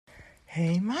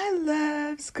Hey, my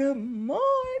loves, good morning.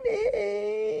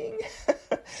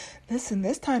 Listen,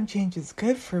 this time change is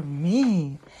good for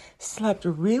me. Slept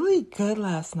really good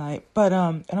last night, and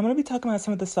I'm going to be talking about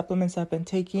some of the supplements I've been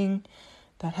taking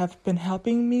that have been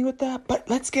helping me with that, but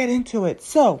let's get into it.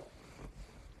 So,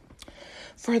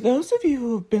 for those of you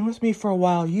who have been with me for a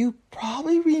while, you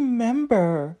probably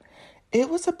remember it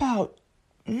was about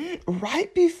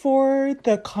right before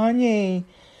the Kanye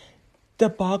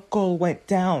debacle went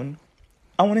down.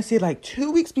 I want to say like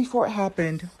 2 weeks before it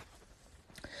happened,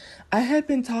 I had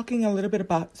been talking a little bit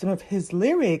about some of his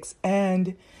lyrics,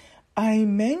 and I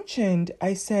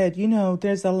said,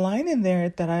 there's a line in there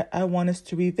that I want us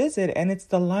to revisit, and it's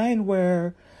the line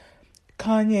where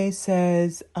Kanye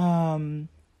says, my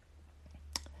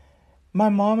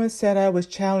mama said I was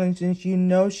challenged, and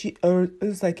or it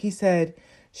was like he said,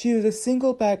 she was a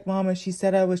single back mama. She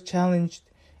said I was challenged,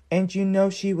 and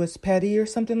she was petty or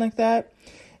something like that.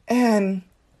 And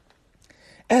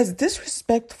as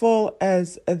disrespectful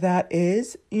as that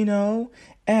is,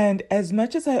 and as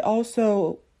much as I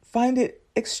also find it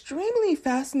extremely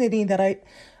fascinating that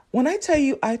when I tell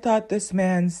you, I thought this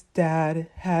man's dad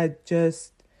had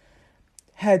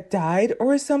died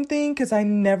or something, because I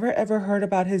never ever heard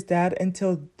about his dad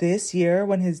until this year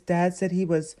when his dad said he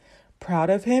was proud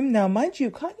of him. Now, mind you,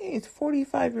 Kanye is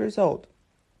 45 years old.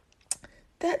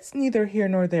 That's neither here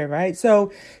nor there, right?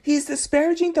 So he's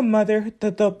disparaging the mother,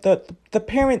 the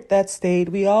parent that stayed.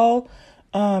 We all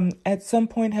at some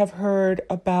point have heard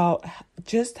about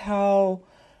just how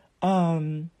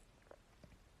Donda,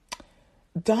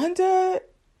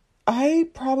 I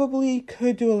probably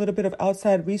could do a little bit of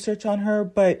outside research on her,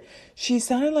 but she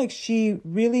sounded like she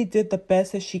really did the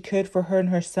best that she could for her and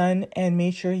her son and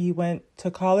made sure he went to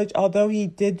college, although he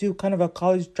did do kind of a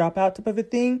college dropout type of a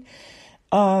thing.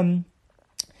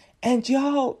 And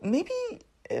y'all, maybe,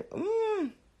 no,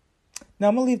 I'm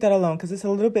going to leave that alone because it's a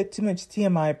little bit too much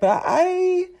TMI. But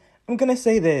I'm going to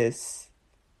say this.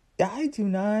 I do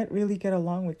not really get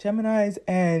along with Geminis,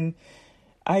 and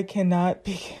I cannot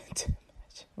begin to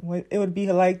imagine what it would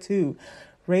be like to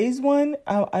raise one.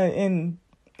 And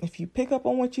if you pick up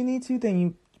on what you need to, then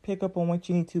you pick up on what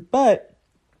you need to. But,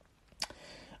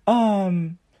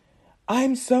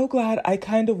 I'm so glad I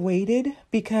kind of waited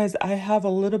because I have a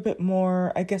little bit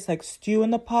more, I guess, like stew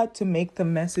in the pot to make the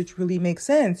message really make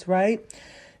sense, right?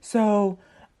 So,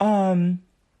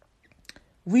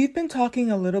 we've been talking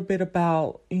a little bit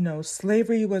about,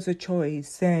 slavery was a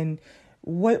choice and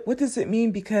what does it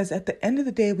mean? Because at the end of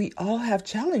the day, we all have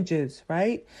challenges,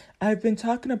 right? I've been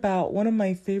talking about one of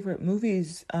my favorite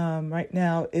movies right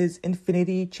now is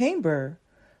Infinity Chamber,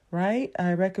 right?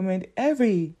 I recommend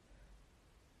every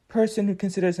person who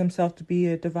considers himself to be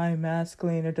a divine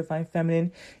masculine or divine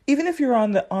feminine, even if you're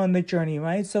on the journey,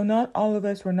 right? So not all of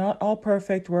us, we're not all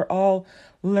perfect. We're all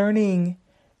learning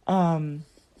to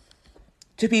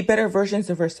be better versions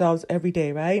of ourselves every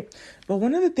day, right? But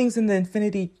one of the things in the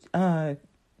Infinity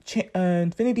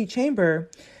Chamber,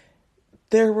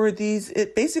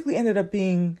 it basically ended up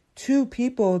being two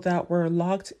people that were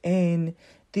locked in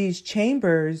these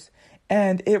chambers,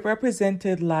 and it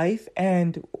represented life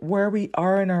and where we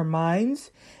are in our minds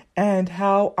and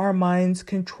how our minds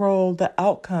control the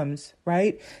outcomes,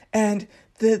 right? And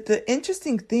the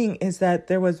interesting thing is that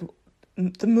the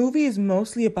movie is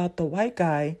mostly about the white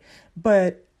guy,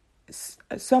 but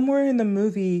somewhere in the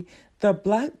movie,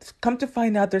 come to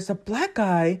find out there's a black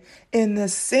guy in the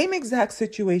same exact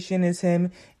situation as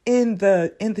him in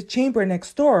the chamber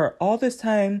next door. All this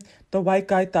time, the white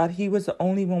guy thought he was the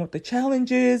only one with the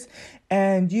challenges,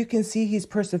 and you can see he's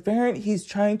perseverant. He's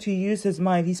trying to use his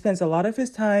mind. He spends a lot of his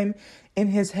time in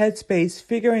his headspace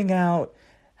figuring out,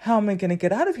 how am I going to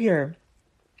get out of here?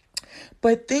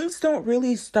 But things don't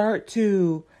really start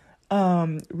to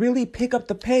really pick up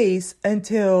the pace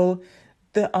until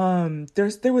there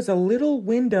was a little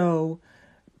window,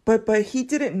 but he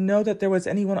didn't know that there was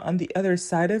anyone on the other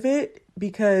side of it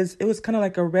because it was kind of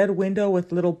like a red window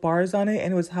with little bars on it,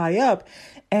 and it was high up,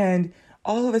 and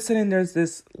all of a sudden there's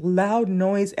this loud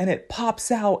noise and it pops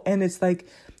out, and it's like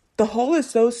the hole is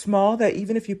so small that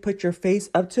even if you put your face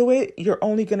up to it, you're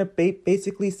only going to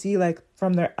basically see like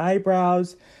from their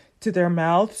eyebrows to their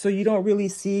mouth. So you don't really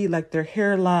see like their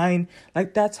hairline.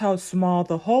 Like that's how small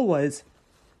the hole was.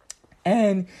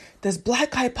 And this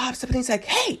black guy pops up and he's like,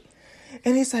 hey.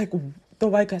 And he's like, the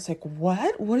white guy's like,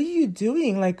 what? What are you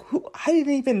doing? Like,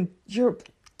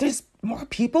 there's more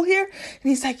people here? And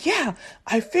he's like, yeah,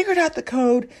 I figured out the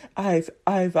code. I've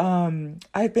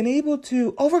been able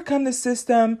to overcome the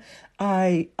system.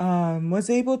 I was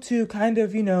able to kind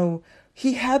of,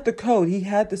 he had the code, he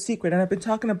had the secret. And I've been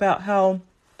talking about how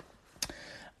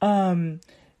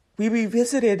we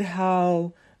revisited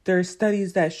how there's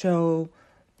studies that show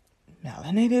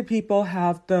melanated people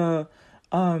have the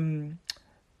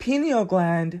pineal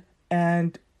gland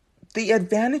and the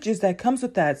advantages that comes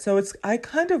with that. So I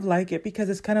kind of like it because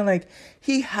it's kind of like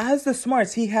he has the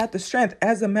smarts, he had the strength.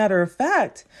 As a matter of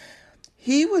fact,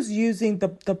 he was using the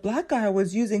black guy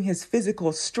was using his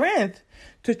physical strength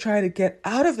to try to get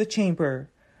out of the chamber,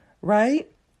 right?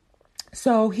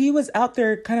 So he was out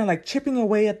there kind of like chipping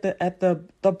away at the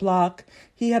block.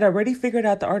 He had already figured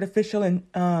out the artificial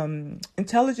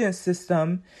intelligence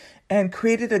system and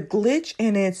created a glitch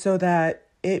in it so that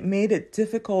it made it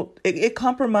difficult. It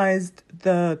compromised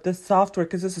the software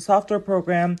because it's a software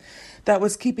program that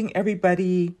was keeping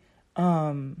everybody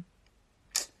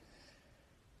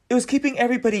it was keeping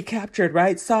everybody captured,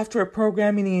 right? Software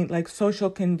programming, like social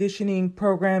conditioning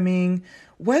programming,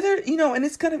 whether, and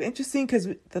it's kind of interesting because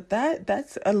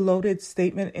that's a loaded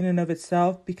statement in and of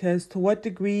itself, because to what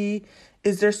degree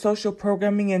is there social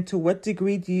programming and to what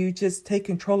degree do you just take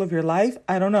control of your life?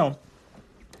 I don't know.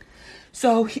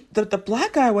 So the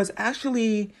black guy was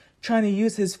actually trying to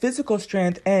use his physical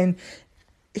strength, and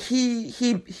he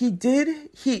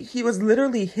was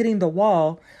literally hitting the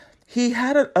wall. He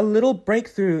had a little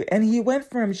breakthrough, and he went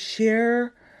from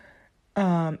sheer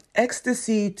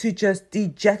ecstasy to just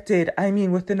dejected,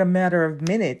 within a matter of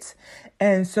minutes.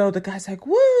 And so the guy's like,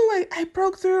 woo, I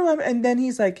broke through. And then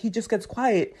he just gets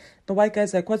quiet. The white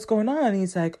guy's like, what's going on? And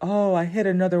he's like, oh, I hit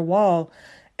another wall.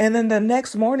 And then the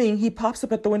next morning he pops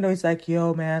up at the window. He's like,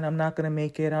 yo, man, I'm not going to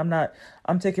make it.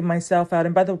 I'm taking myself out.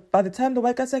 And by the time the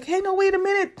white guy's like, hey, no, wait a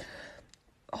minute.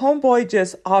 Homeboy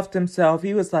just offed himself.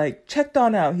 He was like, checked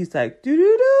on out. He's like,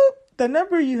 doo-doo-doo. The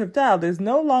number you have dialed is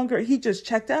no longer, he just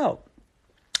checked out.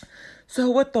 So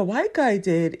what the white guy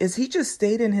did is he just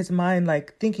stayed in his mind,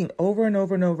 like thinking over and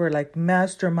over and over, like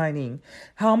masterminding.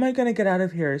 How am I going to get out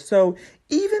of here? So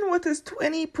even with his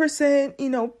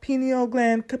 20%, pineal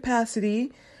gland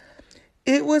capacity,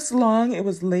 it was long, it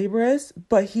was laborious,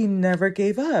 but he never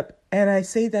gave up. And I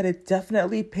say that it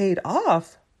definitely paid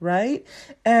off, right?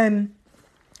 And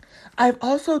I've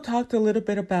also talked a little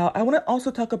bit about, I want to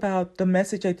also talk about the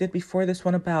message I did before this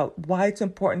one about why it's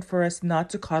important for us not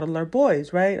to coddle our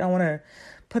boys, right? I want to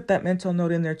put that mental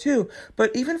note in there too.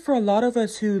 But even for a lot of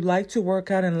us who like to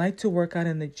work out and like to work out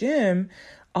in the gym,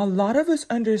 a lot of us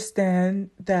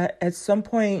understand that at some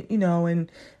point,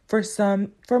 and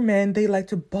for men, they like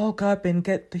to bulk up and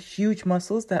get the huge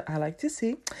muscles that I like to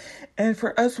see. And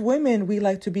for us women, we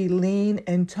like to be lean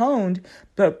and toned,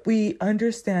 but we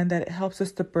understand that it helps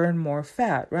us to burn more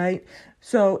fat, right?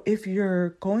 So if you're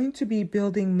going to be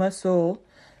building muscle,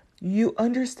 you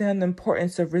understand the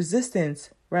importance of resistance,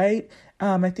 right?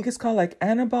 I think it's called like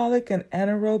anabolic and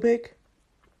anaerobic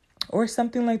or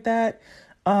something like that.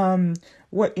 From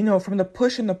the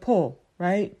push and the pull,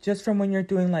 right? Just from when you're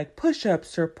doing like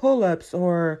push-ups or pull-ups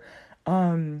or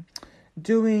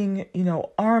doing,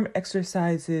 arm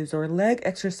exercises or leg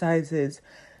exercises.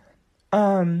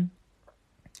 The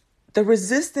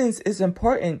resistance is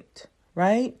important,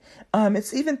 right?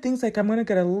 It's even things like, I'm going to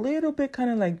get a little bit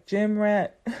kind of like gym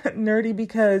rat nerdy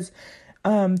because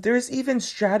there's even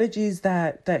strategies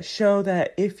that show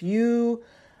that if you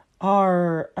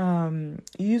are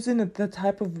using the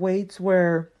type of weights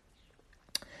where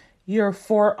your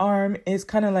forearm is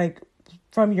kind of like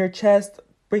from your chest,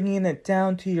 bringing it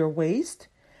down to your waist,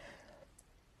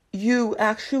 you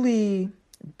actually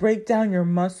break down your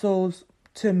muscles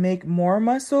to make more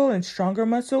muscle and stronger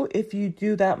muscle if you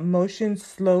do that motion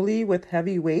slowly with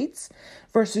heavy weights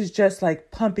versus just like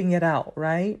pumping it out,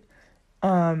 right?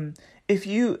 If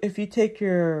you take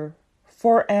your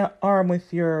forearm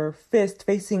with your fist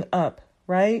facing up,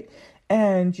 right?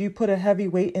 And you put a heavy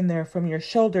weight in there from your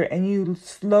shoulder and you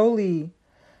slowly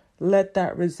let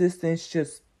that resistance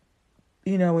just,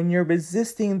 when you're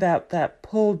resisting that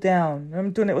pull down.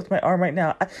 I'm doing it with my arm right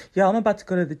now. I'm about to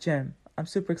go to the gym. I'm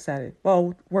super excited.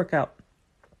 Well, workout,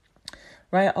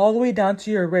 right? All the way down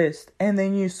to your wrist. And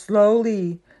then you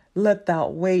slowly let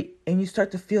that weight and you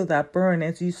start to feel that burn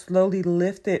as you slowly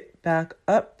lift it back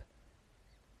up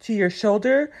to your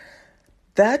shoulder.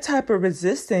 That type of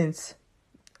resistance,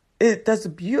 it does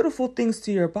beautiful things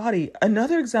to your body.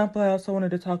 Another example I also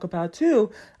wanted to talk about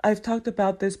too, I've talked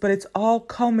about this, but it's all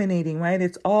culminating, right?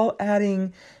 It's all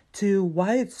adding to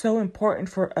why it's so important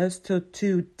for us to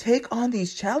take on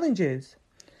these challenges,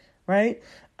 right?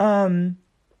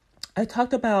 I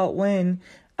talked about when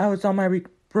I was on my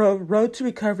road to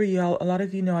recovery, y'all. A lot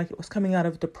of you know I was coming out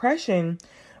of depression,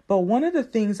 but one of the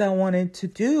things I wanted to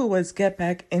do was get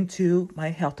back into my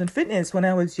health and fitness. When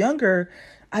I was younger,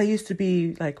 I used to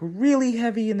be like really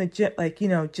heavy in the gym, like,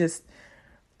 just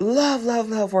love, love,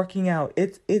 love working out.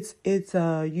 It's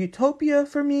a utopia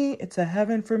for me. It's a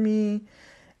heaven for me.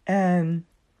 And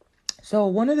so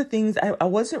one of the things, I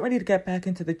wasn't ready to get back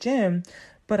into the gym,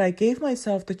 but I gave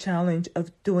myself the challenge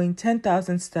of doing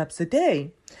 10,000 steps a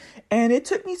day. And it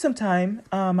took me some time.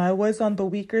 I was on the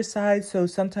weaker side, so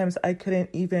sometimes I couldn't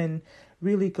even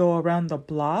really go around the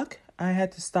block. I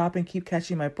had to stop and keep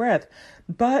catching my breath.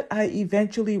 But I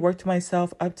eventually worked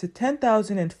myself up to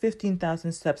 10,000 and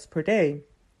 15,000 steps per day.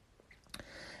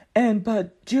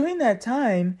 But during that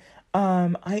time,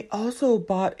 I also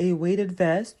bought a weighted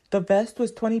vest. The vest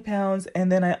was 20 pounds,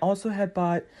 and then I also had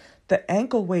bought the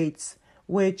ankle weights,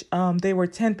 which they were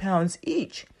 10 pounds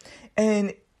each.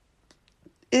 And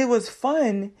it was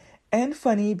fun and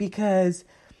funny because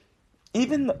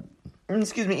even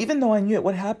though I knew it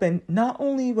would happen, not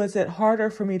only was it harder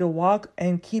for me to walk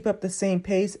and keep up the same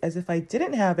pace as if I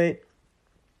didn't have it,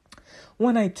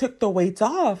 when I took the weights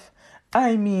off,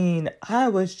 I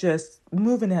was just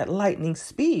moving at lightning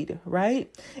speed,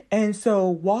 right? And so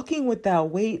walking with that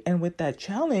weight and with that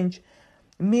challenge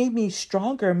made me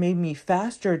stronger, made me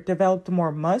faster, developed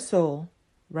more muscle,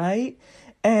 right?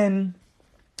 And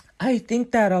I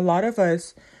think that a lot of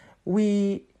us,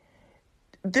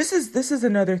 this is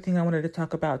another thing I wanted to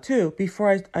talk about too,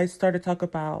 before I start to talk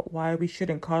about why we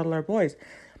shouldn't coddle our boys.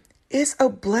 It's a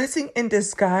blessing in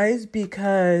disguise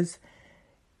because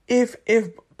if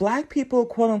Black people,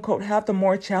 quote unquote, have the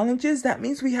more challenges, that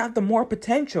means we have the more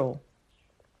potential,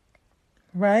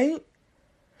 right?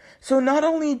 So not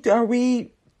only are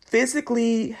we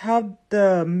physically have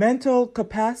the mental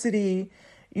capacity,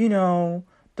 the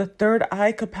third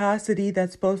eye capacity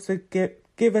that's supposed to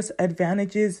give us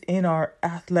advantages in our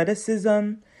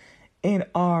athleticism, in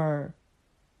our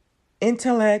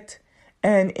intellect,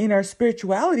 and in our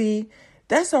spirituality,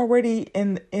 that's already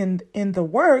in the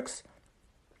works.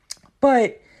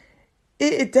 But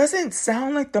it doesn't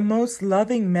sound like the most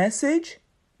loving message,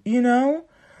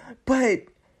 but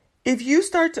if you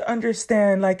start to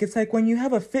understand, like, it's like when you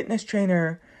have a fitness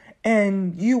trainer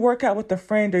and you work out with a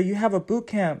friend or you have a boot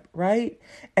camp, right?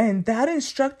 And that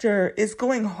instructor is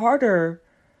going harder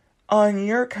on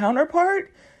your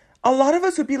counterpart, a lot of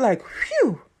us would be like,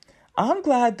 phew, I'm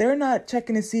glad they're not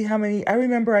checking to see how many. I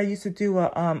remember I used to do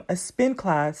a spin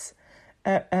class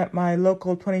at my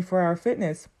local 24-hour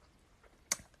fitness.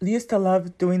 I used to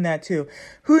love doing that too.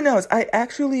 Who knows? I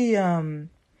actually,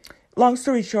 long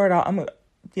story short, I'm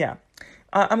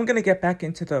going to get back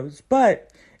into those.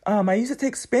 But I used to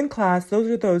take spin class.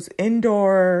 Those are those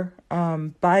indoor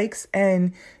bikes,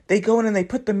 and they go in and they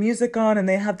put the music on and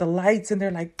they have the lights and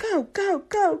they're like, go, go,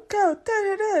 go, go,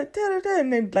 da, da, da, da, da,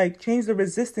 and then like change the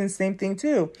resistance, same thing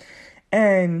too.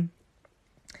 And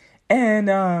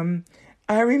I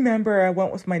remember I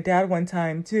went with my dad one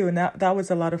time too, and that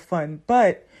was a lot of fun.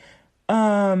 But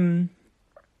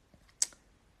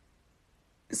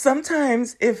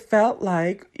sometimes it felt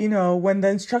like, when the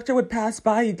instructor would pass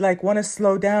by, you'd like want to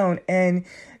slow down. And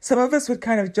some of us would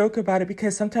kind of joke about it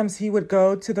because sometimes he would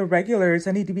go to the regulars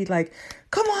and he'd be like,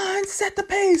 come on, set the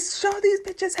pace, show these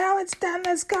bitches how it's done.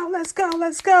 Let's go, let's go,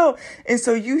 let's go. And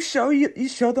so you show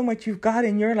them what you've got,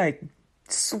 and you're like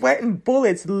sweating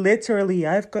bullets, literally.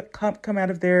 I've come out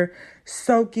of there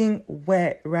soaking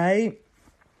wet, right?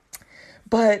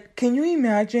 But can you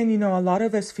imagine, a lot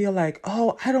of us feel like,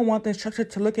 oh, I don't want the instructor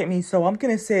to look at me, so I'm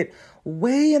going to sit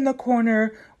way in the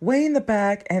corner, way in the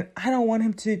back, and I don't want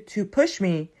him to push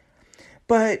me.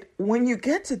 But when you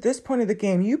get to this point of the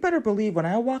game, you better believe when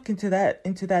I walk into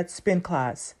that spin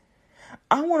class,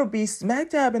 I want to be smack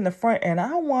dab in the front, and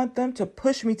I want them to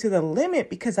push me to the limit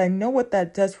because I know what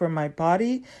that does for my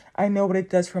body. I know what it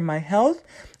does for my health.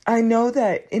 I know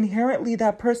that inherently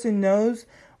that person knows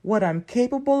what I'm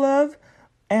capable of.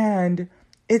 And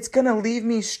it's going to leave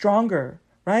me stronger,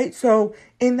 right? So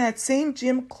in that same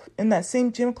gym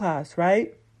class,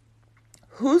 right?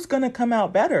 Who's going to come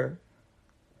out better?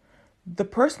 The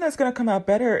person that's going to come out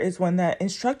better is when that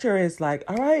instructor is like,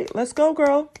 all right, let's go,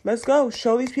 girl. Let's go.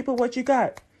 Show these people what you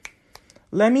got.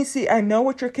 Let me see. I know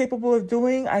what you're capable of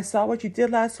doing. I saw what you did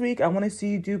last week. I want to see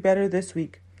you do better this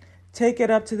week. Take it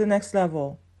up to the next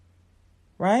level,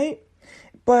 right?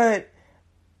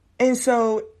 And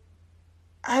so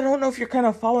I don't know if you're kind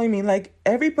of following me. Like,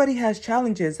 everybody has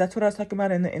challenges. That's what I was talking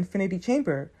about in the Infinity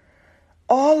Chamber.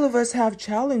 All of us have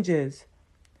challenges.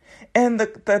 And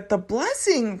the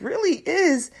blessing really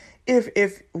is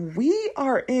if we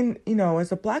are in,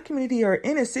 as a Black community, are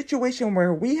in a situation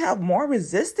where we have more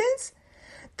resistance,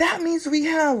 that means we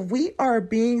are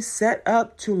being set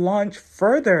up to launch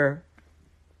further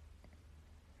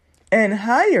and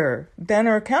higher than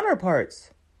our counterparts.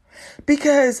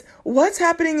 Because what's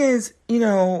happening is,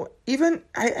 even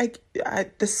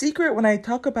the secret, when I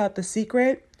talk about the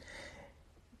secret,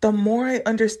 the more I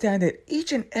understand it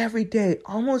each and every day,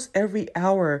 almost every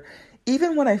hour,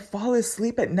 even when I fall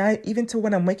asleep at night, even to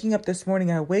when I'm waking up this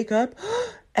morning, I wake up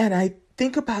and I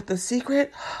think about the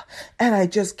secret and I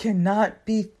just cannot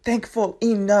be thankful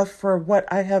enough for what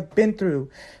I have been through,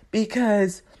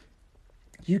 because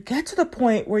you get to the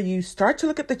point where you start to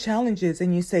look at the challenges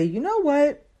and you say, you know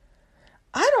what?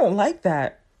 I don't like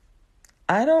that.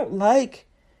 I don't like,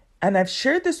 and I've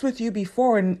shared this with you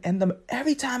before, and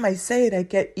every time I say it, I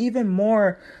get even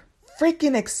more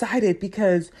freaking excited,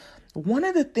 because one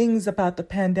of the things about the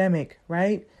pandemic,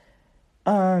 right?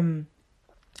 I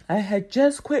had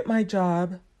just quit my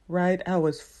job, right? I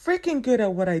was freaking good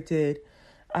at what I did.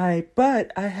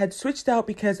 But I had switched out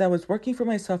because I was working for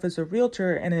myself as a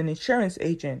realtor and an insurance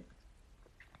agent,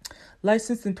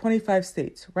 licensed in 25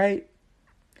 states, right?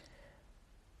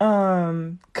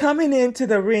 Coming into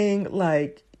the ring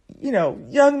like,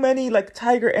 young money, like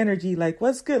tiger energy, like,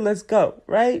 what's good? Let's go,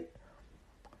 right?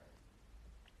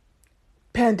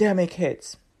 Pandemic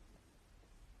hits,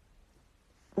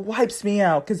 wipes me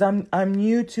out because I'm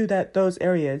new to those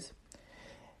areas.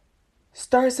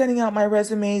 Start sending out my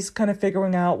resumes, kind of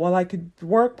figuring out, while I could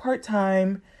work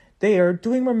part-time. They are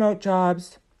doing remote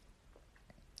jobs.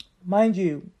 Mind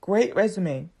you, great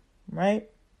resume, right?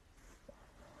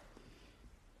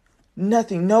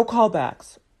 Nothing, no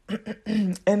callbacks.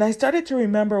 And I started to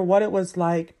remember what it was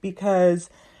like, because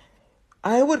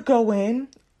I would go in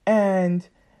and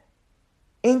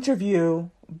interview,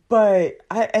 but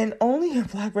and only a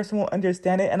Black person will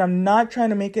understand it. And I'm not trying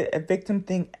to make it a victim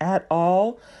thing at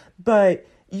all, but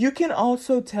you can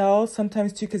also tell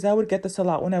sometimes too, because I would get this a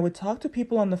lot when I would talk to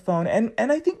people on the phone, and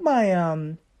I think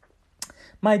my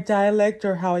dialect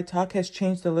or how I talk has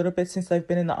changed a little bit since I've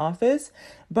been in the office,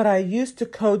 but I used to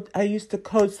code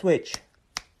switch.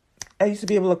 I used to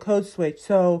be able to code switch.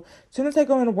 So as soon as I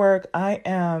go into work, I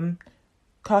am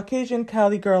Caucasian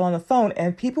Cali girl on the phone,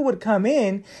 and people would come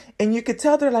in and you could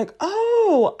tell they're like,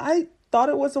 oh, I thought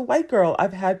it was a white girl.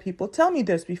 I've had people tell me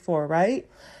this before, right?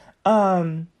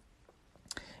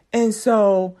 And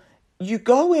so you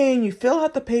go in, you fill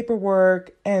out the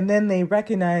paperwork, and then they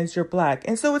recognize you're Black.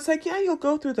 And so it's like, yeah, you'll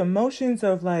go through the motions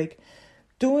of like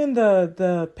doing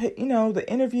the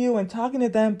interview and talking to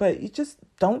them, but you just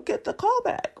don't get the call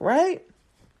back, right?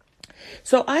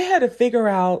 So I had to figure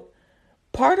out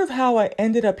part of how I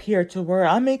ended up here to where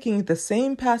I'm making the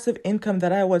same passive income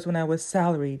that I was when I was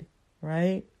salaried,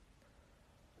 right?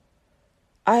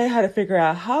 I had to figure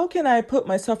out, how can I put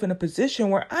myself in a position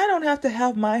where I don't have to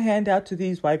have my hand out to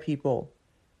these white people?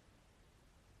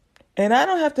 And I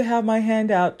don't have to have my hand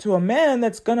out to a man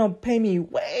that's going to pay me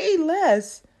way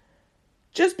less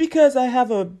just because I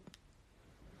have a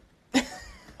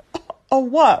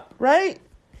what, right?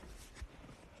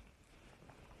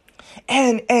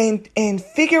 And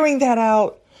figuring that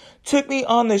out took me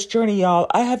on this journey, y'all.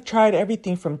 I have tried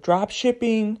everything from drop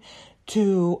shipping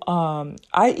to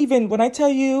when I tell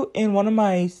you, in one of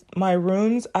my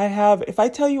rooms, if I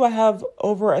tell you I have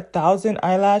over 1,000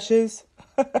 eyelashes,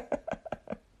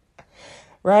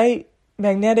 right?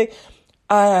 Magnetic.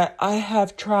 I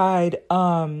have tried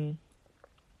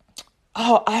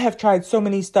I have tried so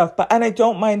many stuff, and I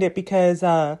don't mind it because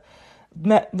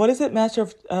what is it? Master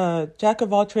of Jack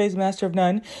of all trades, master of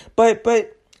none. But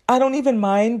I don't even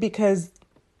mind, because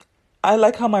I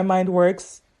like how my mind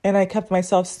works, and I kept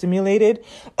myself stimulated.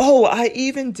 Oh, I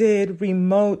even did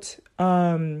remote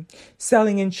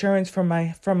selling insurance from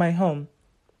my home.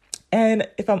 And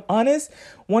if I'm honest,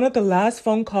 one of the last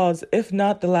phone calls, if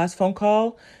not the last phone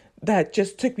call, that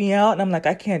just took me out, and I'm like,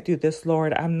 I can't do this,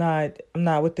 Lord. I'm not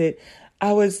with it.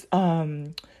 I was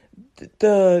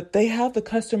they have the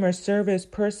customer service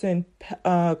person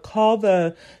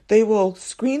they will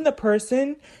screen the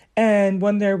person, and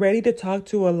when they're ready to talk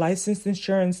to a licensed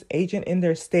insurance agent in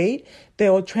their state, they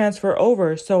will transfer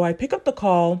over. So I pick up the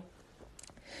call.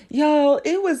 Y'all,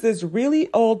 it was this really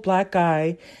old Black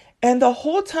guy. And the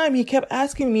whole time he kept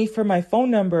asking me for my phone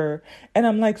number. And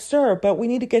I'm like, sir, but we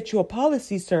need to get you a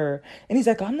policy, sir. And he's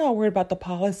like, I'm not worried about the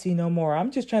policy no more. I'm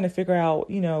just trying to figure out,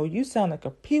 you sound like a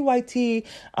PYT.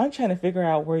 I'm trying to figure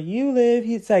out where you live.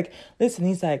 He's like, listen,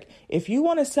 if you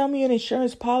want to sell me an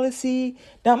insurance policy.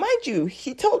 Now, mind you,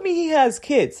 he told me he has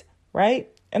kids, right?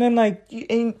 And I'm like,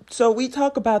 and so we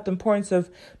talk about the importance of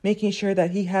making sure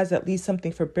that he has at least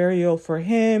something for burial for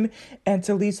him and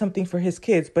to leave something for his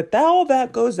kids. But all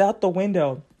that goes out the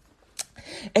window.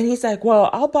 And he's like, well,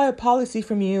 I'll buy a policy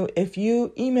from you if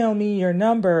you email me your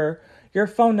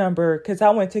phone number, because I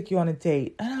want to take you on a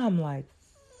date. And I'm like,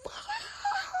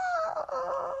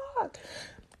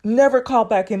 Never called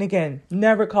back in again.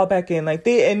 Never called back in. Like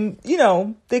they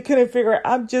couldn't figure it.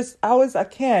 I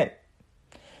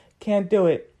can't do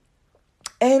it.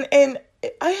 And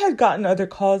I had gotten other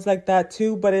calls like that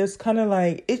too, but it's kind of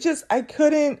like, I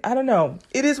couldn't, I don't know.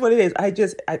 It is what it is.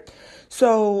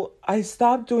 So I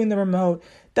stopped doing the remote.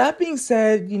 That being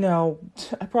said,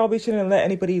 I probably shouldn't let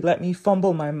anybody let me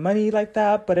fumble my money like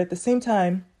that. But at the same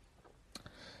time,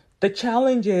 the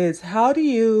challenge is, how do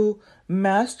you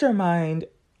mastermind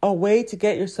a way to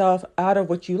get yourself out of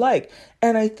what you like?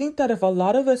 And I think that if a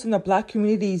lot of us in the Black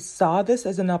community saw this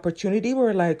as an opportunity,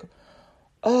 we're like,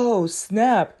 oh,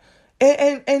 snap.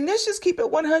 And let's just keep it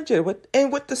 100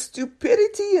 with the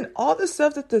stupidity and all the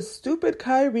stuff that the stupid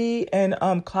Kyrie and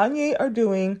Kanye are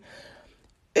doing.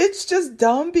 It's just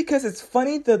dumb because it's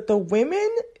funny that the women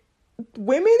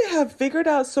have figured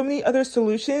out so many other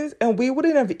solutions, and we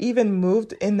wouldn't have even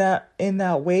moved in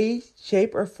that way,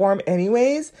 shape, or form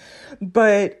anyways.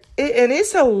 But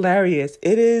it's hilarious.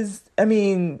 It is. I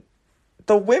mean,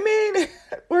 the women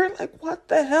were like, what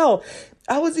the hell?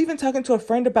 I was even talking to a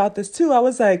friend about this too. I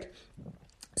was like,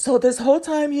 so this whole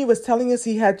time he was telling us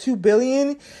he had 2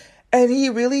 billion and he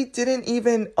really didn't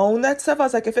even own that stuff. I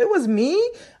was like, if it was me,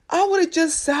 I would have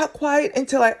just sat quiet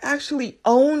until I actually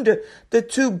owned the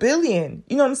 2 billion.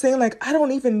 You know what I'm saying? Like, I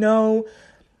don't even know.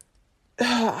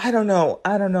 I don't know.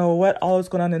 I don't know what all is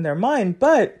going on in their mind.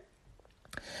 But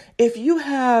if you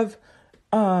have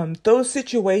those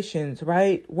situations,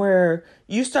 right, where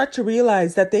you start to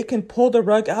realize that they can pull the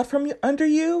rug out from under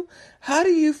you, how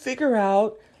do you figure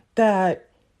out that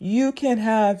you can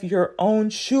have your own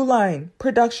shoe line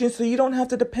production so you don't have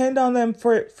to depend on them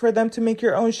for them to make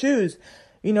your own shoes?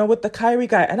 With the Kyrie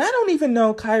guy. And I don't even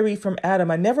know Kyrie from Adam.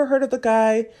 I never heard of the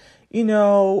guy,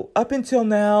 up until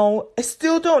now. I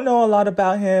still don't know a lot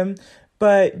about him,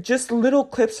 but just little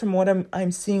clips from what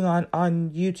I'm seeing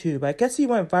on YouTube. I guess he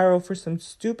went viral for some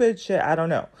stupid shit. I don't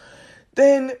know.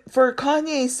 Then for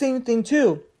Kanye, same thing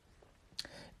too.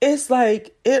 It's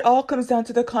like, it all comes down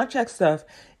to the contract stuff.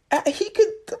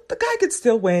 The guy could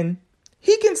still win.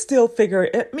 He can still figure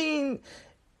it. I mean,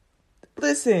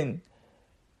 listen,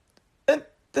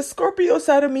 the Scorpio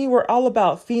side of me, we're all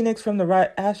about Phoenix from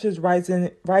the ashes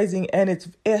rising, and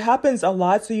it happens a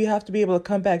lot. So you have to be able to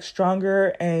come back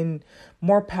stronger and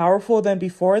more powerful than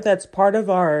before. That's part of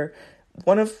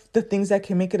one of the things that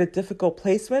can make it a difficult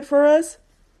placement for us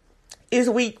is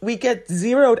we get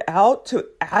zeroed out to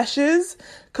ashes,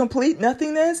 complete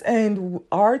nothingness, and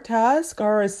our task,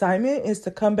 our assignment is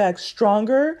to come back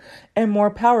stronger and more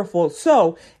powerful.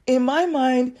 So in my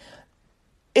mind,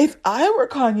 if I were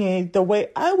Kanye, the way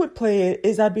I would play it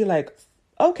is I'd be like,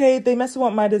 okay, they messing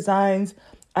with my designs.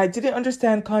 I didn't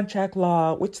understand contract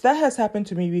law, which that has happened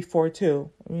to me before too.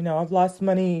 I've lost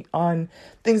money on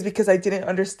things because I didn't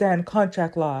understand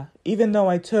contract law, even though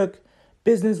I took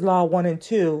business law 1 and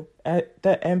 2 at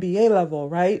the MBA level,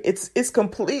 right? It's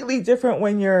completely different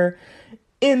when you're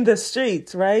in the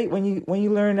streets, right? When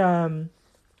you learn,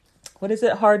 what is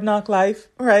it? Hard Knock Life,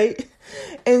 right?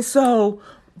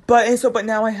 But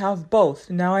now I have both.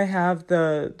 Now I have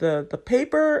the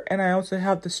paper, and I also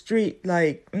have the street.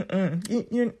 Like,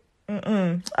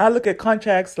 I look at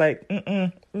contracts like,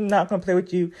 not gonna play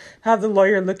with you. Have the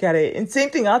lawyer look at it. And same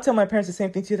thing, I'll tell my parents the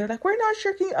same thing too. They're like, we're not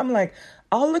shirking. I'm like,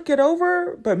 I'll look it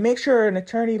over, but make sure an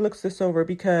attorney looks this over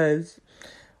because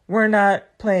we're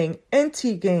not playing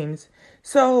NT games.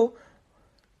 So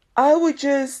I would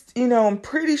just, I'm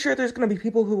pretty sure there's going to be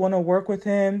people who want to work with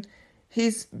him.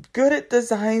 He's good at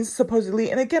designs,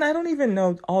 supposedly. And again, I don't even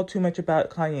know all too much about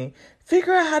Kanye.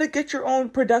 Figure out how to get your own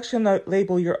production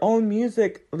label, your own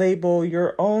music label,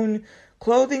 your own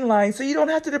clothing line, so you don't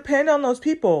have to depend on those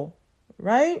people,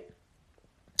 right?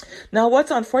 Now,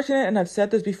 what's unfortunate, and I've said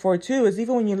this before too, is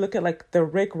even when you look at like the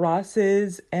Rick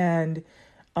Rosses and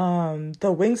the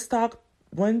Wingstop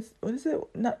ones, what is it?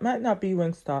 Might not be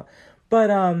Wingstop,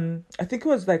 but I think it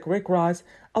was like Rick Ross.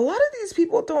 A lot of these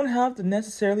people don't have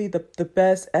necessarily the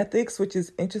best ethics, which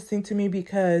is interesting to me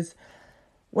because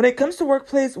when it comes to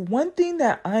workplace, one thing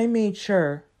that I made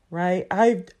sure, right?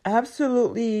 I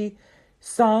absolutely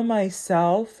saw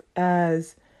myself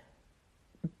as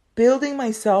building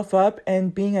myself up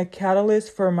and being a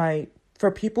catalyst for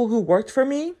people who worked for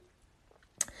me.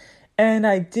 And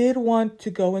I did want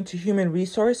to go into human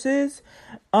resources.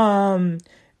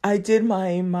 I did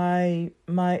my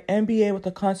MBA with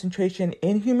a concentration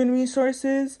in human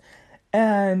resources.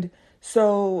 And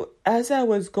so as I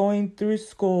was going through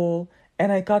school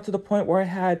and I got to the point where I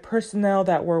had personnel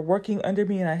that were working under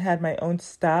me and I had my own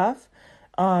staff,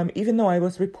 even though I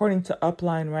was reporting to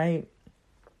upline, right?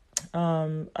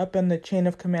 Up in the chain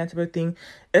of command type of thing,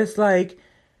 it's like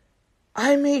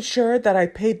I made sure that I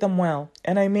paid them well,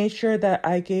 and I made sure that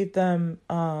I gave them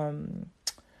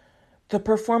the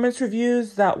performance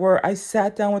reviews that were, I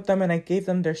sat down with them and I gave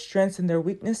them their strengths and their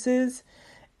weaknesses.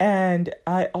 And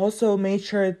I also made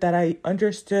sure that I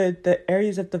understood the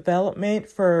areas of development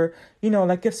for,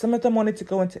 like if some of them wanted to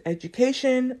go into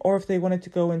education or if they wanted to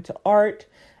go into art,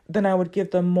 then I would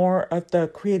give them more of the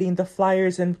creating the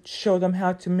flyers and show them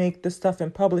how to make the stuff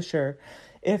in Publisher.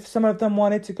 If some of them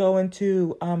wanted to go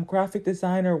into graphic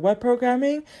design or web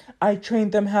programming, I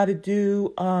trained them how to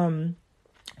do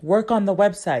work on the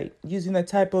website using the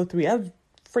Typo 3. I was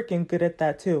freaking good at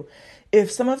that too.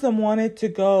 If some of them wanted to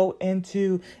go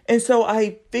into, and so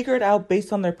I figured out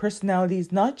based on their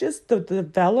personalities, not just the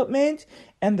development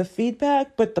and the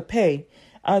feedback, but the pay.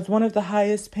 I was one of the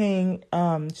highest paying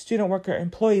student worker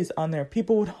employees on there.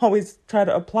 People would always try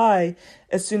to apply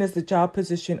as soon as the job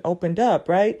position opened up,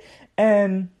 right?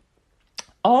 And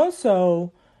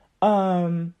also,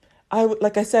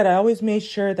 like I said, I always made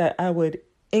sure that I would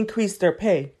increase their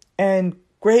pay and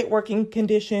great working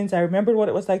conditions. I remembered what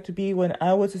it was like to be when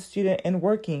I was a student and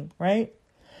working, right?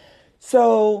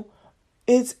 So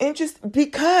it's interesting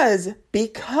because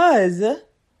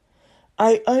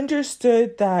I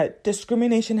understood that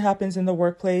discrimination happens in the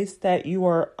workplace, that you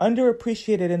are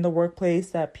underappreciated in the workplace,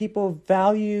 that people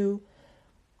value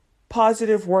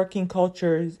positive working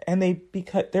cultures and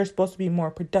because they're supposed to be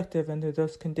more productive under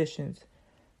those conditions,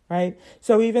 right?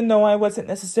 So even though I wasn't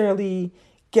necessarily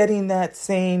getting that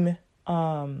same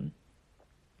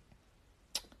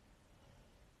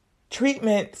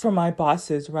treatment from my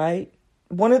bosses, right?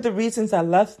 One of the reasons I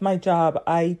left my job,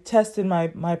 I tested my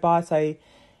boss.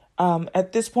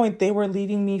 At this point, they were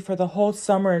leaving me for the whole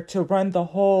summer to run the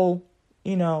whole,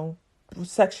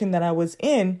 section that I was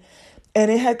in. And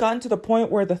it had gotten to the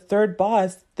point where the third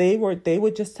boss, they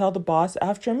would just tell the boss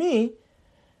after me,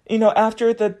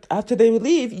 after they would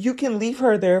leave, you can leave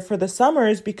her there for the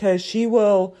summers because she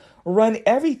will run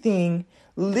everything,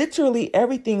 literally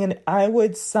everything, and I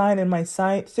would sign and my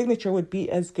signature would be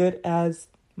as good as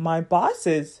my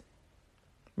boss's,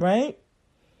 right?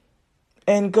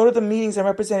 And go to the meetings and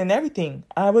representing everything.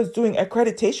 I was doing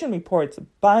accreditation reports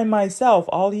by myself.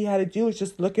 All he had to do was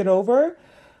just look it over,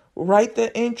 write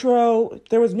the intro.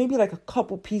 There was maybe like a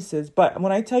couple pieces, but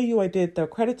when I tell you I did the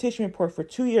accreditation report for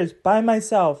 2 years by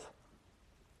myself,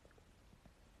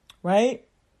 right?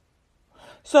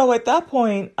 So at that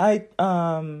point, I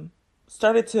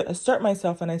started to assert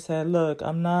myself and I said, look,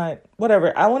 I'm not,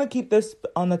 whatever. I want to keep this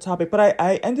on the topic, but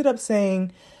I ended up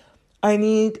saying, I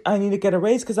need to get a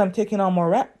raise because I'm taking on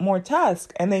more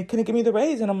tasks, and they couldn't give me the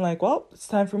raise. And I'm like, well, it's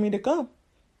time for me to go,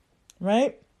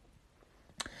 right?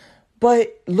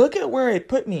 But look at where it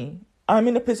put me. I'm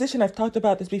in a position, I've talked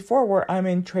about this before, where I'm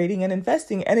in trading and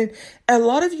investing. And in a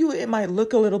lot of you, it might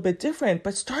look a little bit different,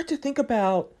 but start to think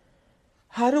about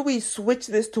how do we switch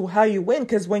this to how you win?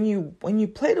 Because when you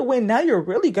play to win, now you're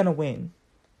really going to win.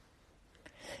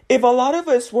 If a lot of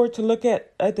us were to look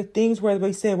at the things where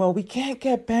we say, well, we can't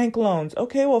get bank loans.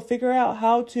 Okay, well, figure out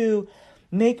how to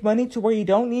make money to where you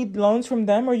don't need loans from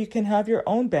them, or you can have your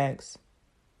own banks.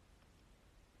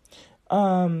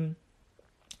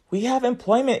 We have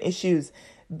employment issues.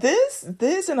 This,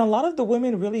 and a lot of the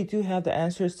women really do have the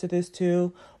answers to this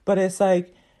too. But it's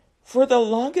like, for the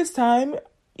longest time,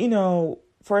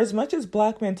 for as much as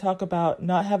Black men talk about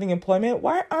not having employment,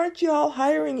 why aren't y'all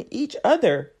hiring each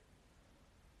other?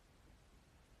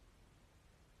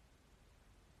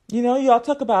 Y'all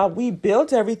talk about we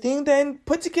built everything, then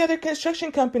put together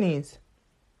construction companies.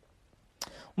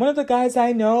 One of the guys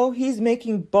I know, he's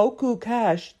making boku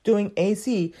cash doing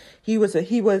AC. He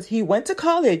went to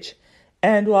college,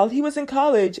 and while he was in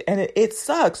college, and it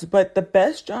sucks, but the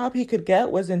best job he could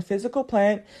get was in physical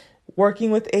plant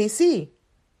working with AC.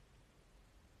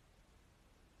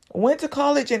 Went to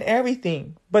college and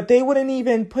everything, but they wouldn't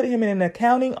even put him in an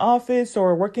accounting office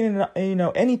or working in,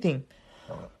 anything.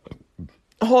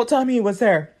 The whole time he was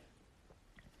there.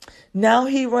 Now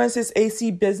he runs his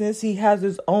AC business. He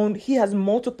has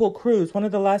multiple crews. One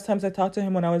of the last times I talked to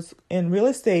him when I was in real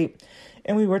estate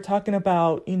and we were talking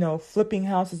about, flipping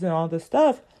houses and all this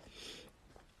stuff.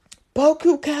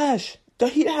 Boku cash.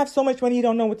 He have so much money, he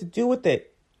don't know what to do with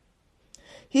it.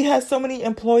 He has so many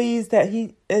employees that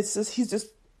he's just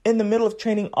in the middle of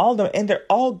training all of them, and they're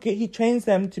all good. He trains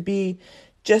them to be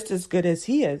just as good as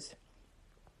he is.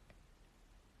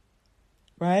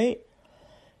 Right?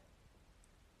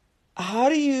 How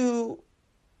do you,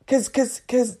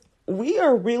 because we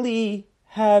are really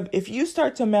if you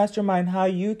start to mastermind how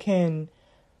you can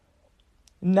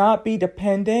not be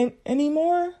dependent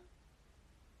anymore.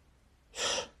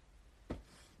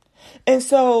 And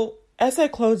so as I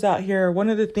close out here, one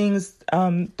of the things,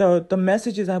 the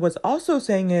messages I was also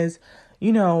saying is,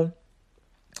 you know,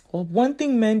 well, one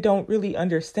thing men don't really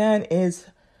understand is,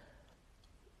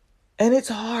 and it's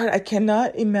hard. I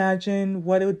cannot imagine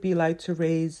what it would be like to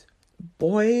raise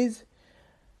boys,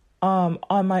 on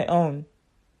my own.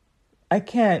 I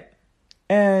can't.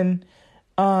 And,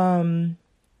 but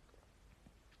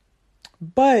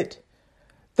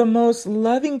the most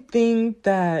loving thing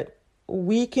that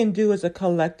we can do as a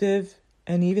collective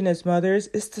and even as mothers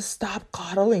is to stop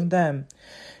coddling them,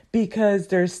 because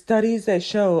there's studies that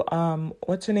show,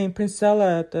 what's her name,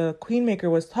 Princella, the Queenmaker,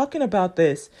 was talking about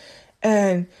this,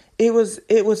 and it was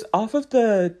off of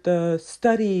the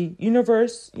study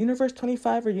Universe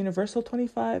 25 or Universal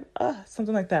 25,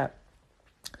 something like that.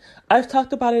 I've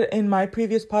talked about it in my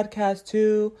previous podcast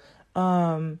too.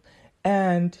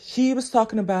 And she was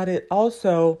talking about it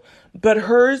also, but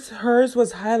hers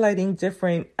was highlighting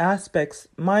different aspects.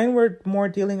 Mine were more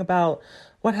dealing about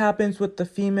what happens with the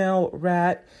female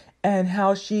rat and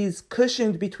how she's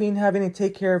cushioned between having to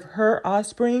take care of her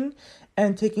offspring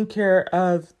and taking care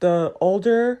of the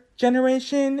older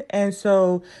generation. And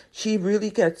so she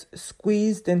really gets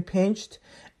squeezed and pinched,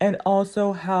 and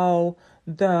also how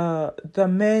the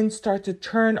men start to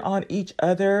turn on each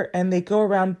other and they go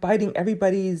around biting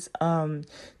everybody's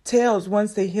tails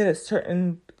once they hit a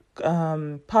certain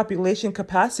population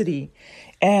capacity.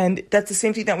 And that's the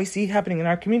same thing that we see happening in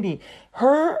our community.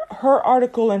 Her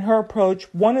article and her approach,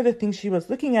 one of the things she was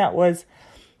looking at was,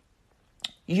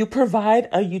 you provide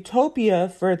a utopia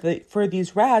for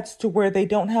these rats to where they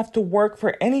don't have to work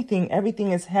for anything.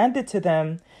 Everything is handed to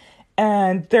them,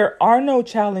 and there are no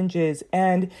challenges.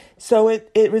 And so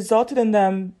it resulted in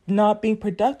them not being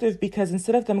productive, because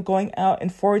instead of them going out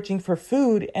and foraging for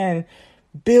food and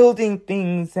building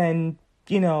things and,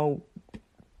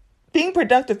 being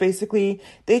productive, basically,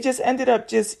 they just ended up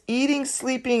just eating,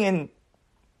 sleeping, and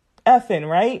effing,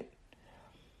 right?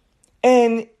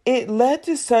 And it led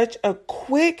to such a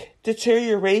quick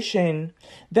deterioration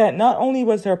that not only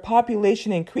was their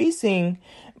population increasing,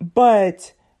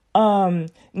 but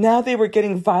now they were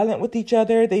getting violent with each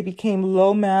other. They became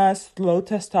low mass, low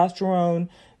testosterone,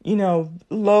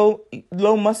 low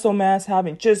muscle mass,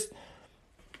 having just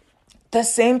the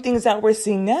same things that we're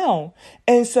seeing now.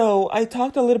 And so I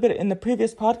talked a little bit in the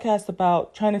previous podcast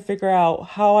about trying to figure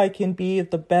out how I can be of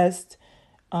the best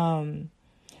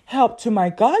help to my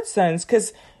godsons,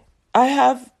 because I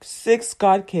have 6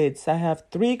 godkids. I have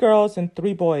 3 girls and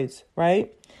 3 boys,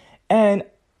 right? And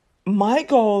my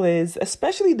goal is,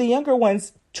 especially the younger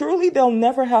ones, truly they'll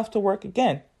never have to work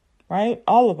again, right?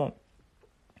 All of them.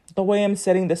 The way I'm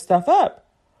setting this stuff up.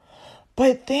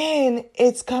 But then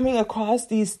it's coming across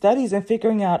these studies and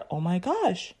figuring out, oh my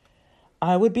gosh,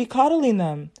 I would be coddling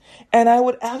them. And I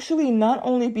would actually not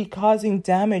only be causing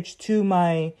damage to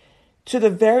the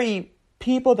very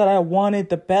people that I wanted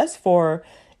the best for,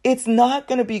 it's not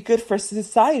going to be good for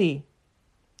society,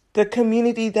 the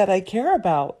community that I care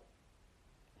about.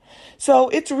 So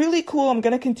it's really cool. I'm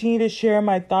going to continue to share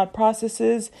my thought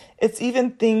processes. It's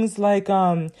even things like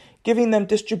giving them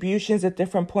distributions at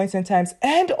different points in times,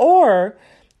 and or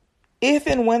if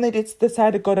and when they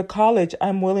decide to go to college,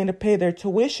 I'm willing to pay their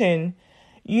tuition,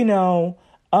 so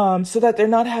that they're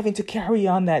not having to carry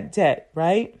on that debt,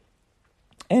 right?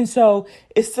 And so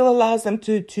it still allows them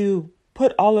to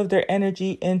put all of their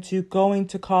energy into going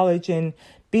to college and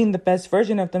being the best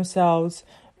version of themselves.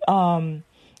 That's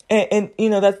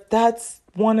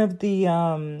one of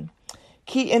the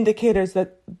key indicators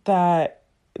that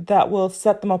will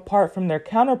set them apart from their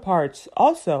counterparts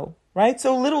also, right?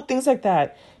 So little things like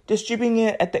that, distributing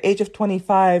it at the age of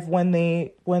 25 when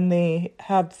they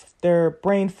have their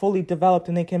brain fully developed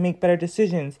and they can make better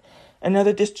decisions.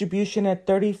 Another distribution at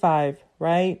 35,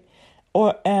 right?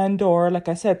 Or like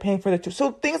I said, paying for the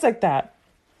so things like that.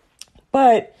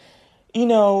 But,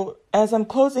 as I'm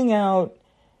closing out,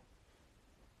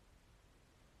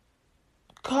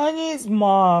 Kanye's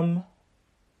mom,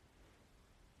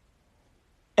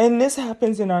 and this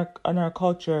happens in our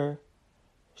culture,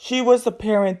 she was the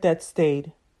parent that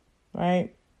stayed,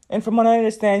 right? And from what I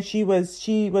understand, she was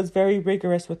very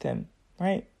rigorous with him,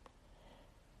 right?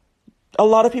 A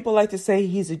lot of people like to say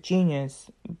he's a genius,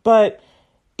 but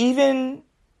even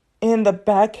in the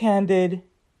backhanded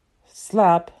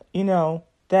slap,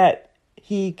 that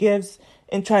he gives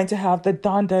in trying to have the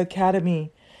Donda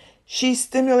Academy, she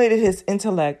stimulated his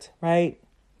intellect, right?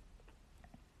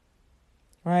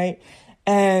 Right?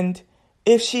 And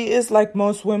if she is like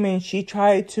most women, she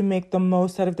tried to make the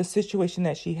most out of the situation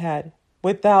that she had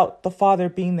without the father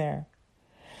being there.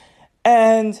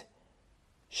 And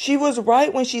she was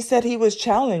right when she said he was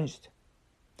challenged.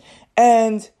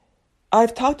 And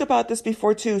I've talked about this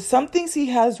before too. Some things he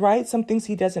has right, some things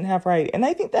he doesn't have right. And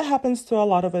I think that happens to a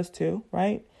lot of us too,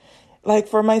 right? Like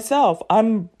for myself,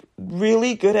 I'm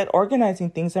really good at organizing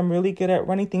things. I'm really good at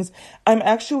running things. I'm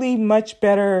actually much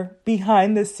better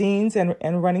behind the scenes and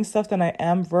running stuff than I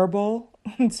am verbal.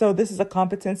 So this is a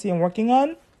competency I'm working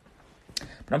on,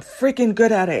 but I'm freaking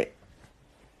good at it.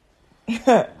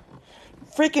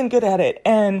 Freaking good at it.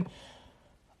 And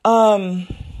um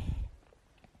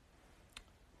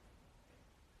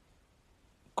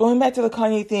going back to the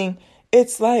Kanye thing,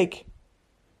 it's like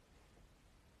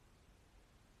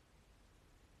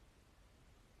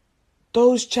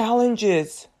those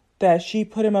challenges that she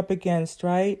put him up against,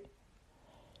 right?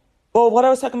 Well, what I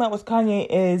was talking about with Kanye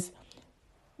is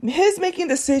his making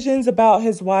decisions about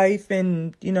his wife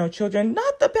and, children,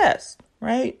 not the best,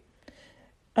 right?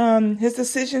 His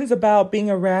decisions about being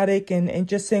erratic and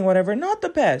just saying whatever, not the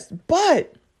best.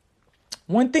 But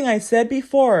one thing I said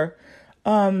before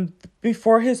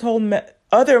his whole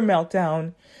other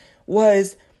meltdown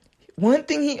was one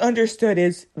thing he understood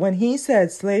is when he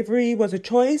said slavery was a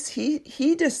choice,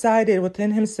 he decided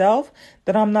within himself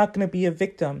that I'm not going to be a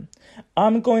victim.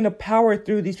 I'm going to power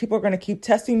through. These people are going to keep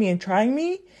testing me and trying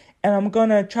me, and I'm going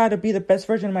to try to be the best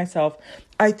version of myself.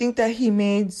 I think that he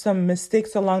made some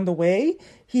mistakes along the way.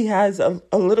 He has a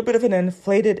little bit of an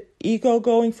inflated ego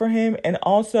going for him, and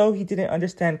also he didn't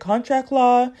understand contract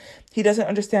law. He doesn't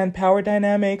understand power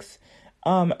dynamics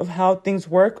of how things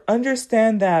work.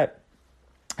 Understand that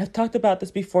I've talked about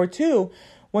this before too.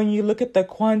 When you look at the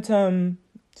quantum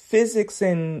physics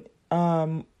and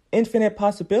infinite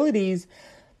possibilities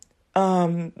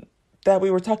that we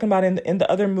were talking about in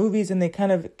the other movies, and they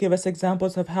kind of give us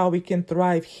examples of how we can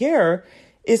thrive here,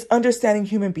 is understanding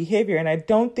human behavior. And I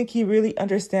don't think he really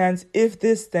understands if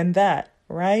this, then that,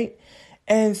 right?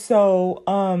 And so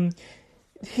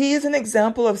he is an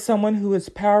example of someone who is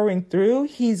powering through.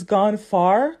 He's gone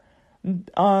far.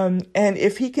 And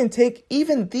if he can take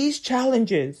even these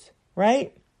challenges,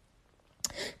 right?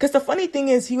 Because the funny thing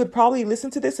is, he would probably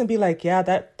listen to this and be like, yeah,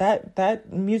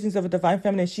 that Musings of a Divine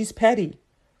Feminine, she's petty.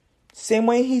 Same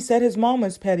way he said his mom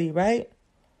was petty, right?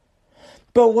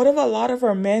 But what if a lot of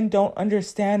our men don't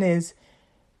understand is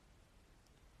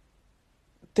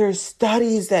there's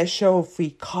studies that show if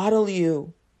we coddle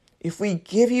you, if we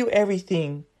give you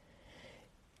everything,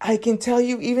 I can tell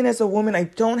you, even as a woman, I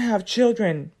don't have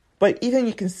children, but even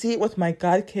you can see it with my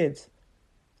god kids,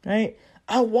 right?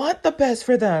 I want the best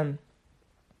for them.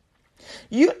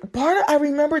 I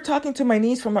remember talking to my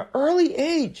niece from an early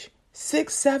age,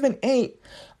 6, 7, 8.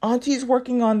 Auntie's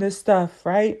working on this stuff,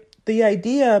 right? The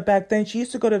idea back then, she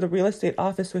used to go to the real estate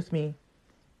office with me,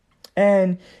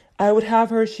 and I would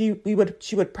have her. She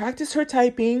would practice her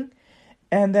typing,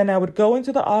 and then I would go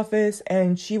into the office,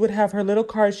 and she would have her little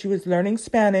cards. She was learning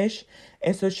Spanish,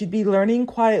 and so she'd be learning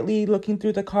quietly, looking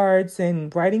through the cards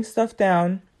and writing stuff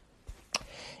down.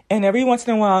 And every once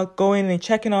in a while, go in and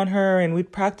check in on her, and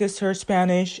we'd practice her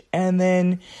Spanish.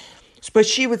 But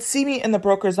she would see me in the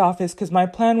broker's office because my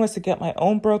plan was to get my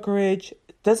own brokerage.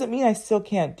 Doesn't mean I still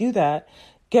can't do that.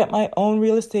 Get my own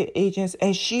real estate agents,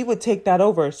 and she would take that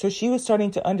over. So she was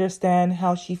starting to understand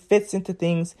how she fits into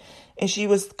things, and she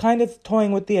was kind of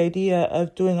toying with the idea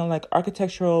of doing like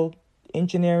architectural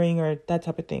engineering or that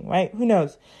type of thing, right? Who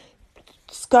knows?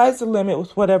 Sky's the limit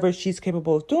with whatever she's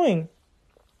capable of doing.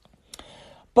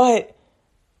 But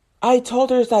I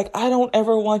told her, it's like, I don't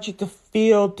ever want you to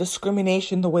feel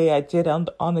discrimination the way I did on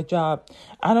the job.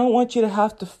 I don't want you to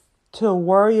have to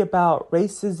worry about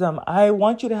racism. I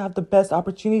want you to have the best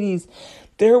opportunities.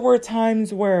 There were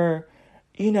times where,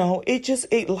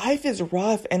 life is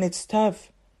rough and it's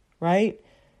tough, right?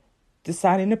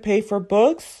 Deciding to pay for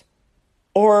books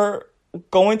or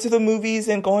going to the movies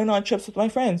and going on trips with my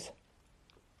friends,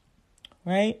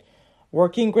 right?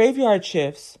 Working graveyard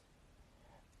shifts.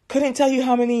 Couldn't tell you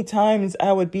how many times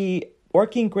I would be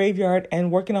working graveyard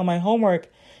and working on my homework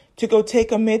to go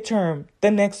take a midterm the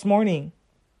next morning.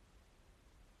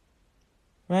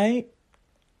 Right?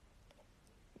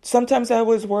 Sometimes I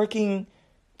was working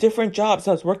different jobs.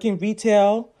 I was working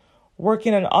retail,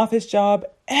 working an office job,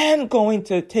 and going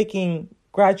to taking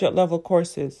graduate level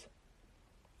courses.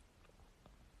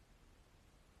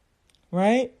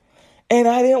 Right? And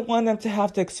I didn't want them to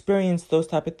have to experience those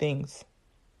type of things.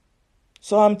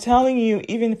 So I'm telling you,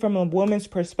 even from a woman's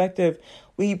perspective,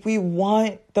 we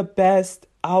want the best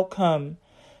outcome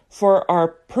for our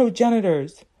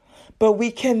progenitors. But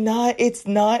we cannot, it's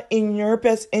not in your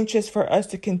best interest for us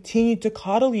to continue to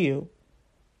coddle you.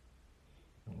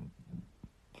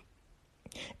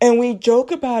 And we joke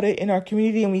about it in our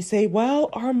community and we say, well,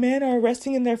 our men are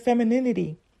resting in their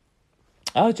femininity.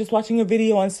 I was just watching a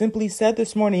video on Simply Said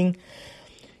this morning.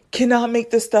 Cannot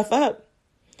make this stuff up.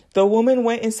 The woman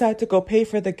went inside to go pay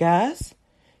for the gas,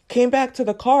 came back to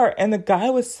the car, and the guy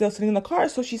was still sitting in the car.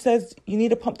 So she says, you need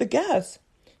to pump the gas.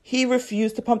 He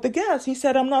refused to pump the gas. He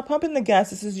said, I'm not pumping the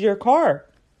gas. This is your car.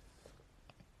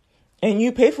 And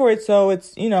you pay for it, so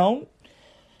it's, I'm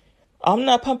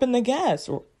not pumping the gas.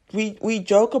 We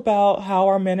joke about how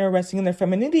our men are resting in their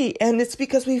femininity, and it's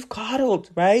because we've coddled,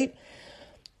 right?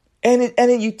 And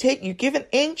you give an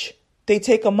inch, they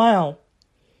take a mile.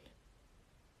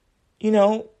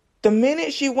 The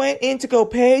minute she went in to go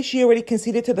pay, she already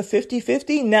conceded to the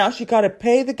 50-50. Now she got to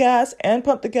pay the gas and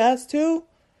pump the gas too.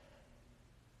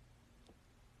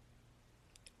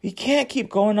 We can't keep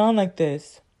going on like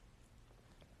this.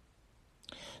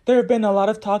 There have been a lot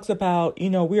of talks about,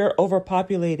 we are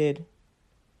overpopulated.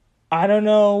 I don't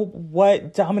know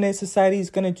what dominant society is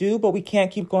going to do, but we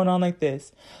can't keep going on like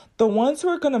this. The ones who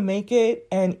are going to make it,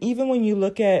 and even when you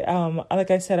look at,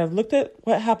 like I said, I've looked at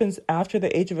what happens after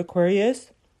the age of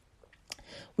Aquarius.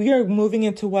 We are moving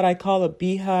into what I call a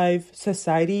beehive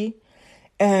society.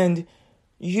 And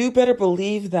you better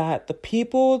believe that the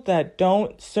people that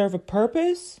don't serve a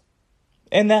purpose,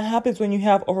 and that happens when you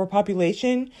have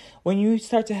overpopulation, when you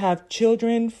start to have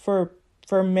children for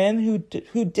men who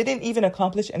didn't even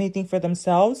accomplish anything for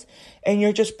themselves, and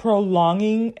you're just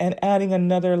prolonging and adding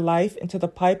another life into the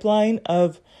pipeline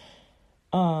of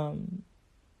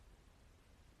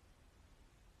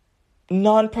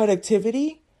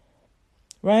non-productivity,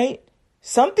 right?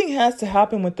 Something has to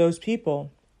happen with those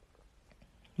people,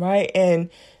 right? And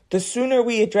the sooner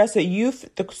we address it,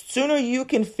 the sooner you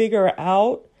can figure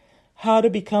out how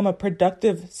to become a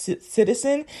productive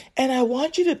citizen. And I'm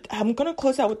going to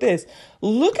close out with this.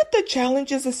 Look at the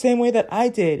challenges the same way that I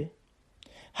did.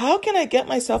 How can I get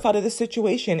myself out of this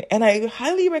situation? And I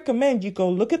highly recommend you go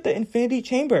look at the Infinity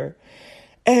Chamber.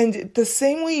 And the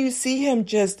same way you see him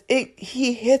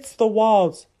he hits the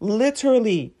walls,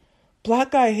 literally.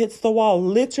 Black guy hits the wall,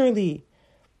 literally.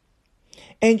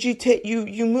 And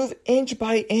you move inch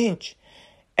by inch.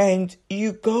 And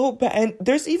you go back, and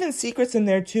there's even secrets in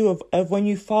there too of when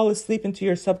you fall asleep into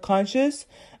your subconscious.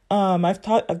 I've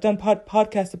done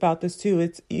podcasts about this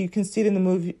too. You can see it in the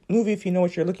movie if you know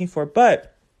what you're looking for.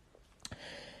 But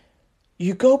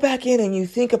you go back in and you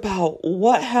think about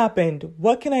what happened.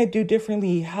 What can I do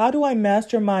differently? How do I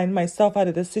mastermind myself out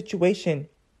of this situation?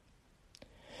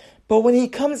 But when he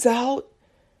comes out,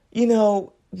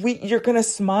 you're gonna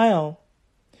smile.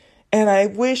 And I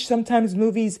wish sometimes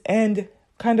movies end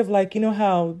kind of like,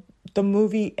 how the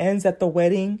movie ends at the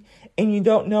wedding and you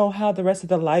don't know how the rest of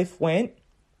the life went.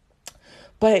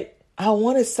 But I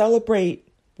want to celebrate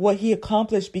what he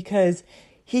accomplished because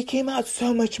he came out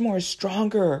so much more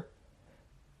stronger,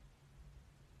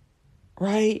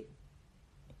 right?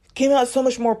 Came out so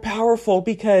much more powerful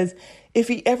because if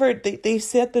he ever, they've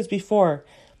said this before,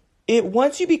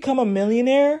 once you become a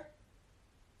millionaire,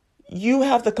 you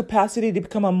have the capacity to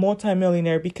become a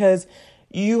multimillionaire because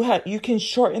you can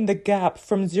shorten the gap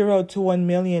from 0 to 1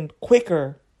 million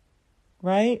quicker,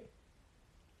 right?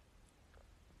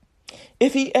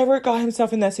 If he ever got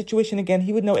himself in that situation again,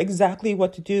 he would know exactly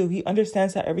what to do. He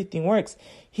understands how everything works.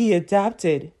 He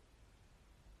adapted,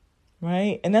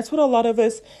 right? And that's what a lot of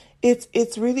us,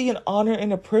 it's really an honor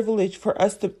and a privilege for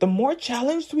us the more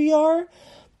challenged we are,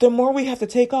 the more we have to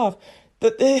take off.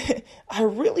 I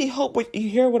really hope you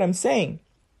hear what I'm saying.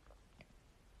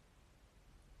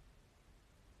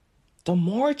 The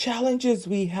more challenges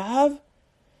we have,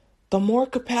 the more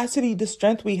capacity, the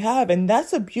strength we have. And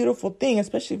that's a beautiful thing,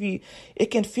 especially if it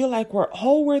can feel like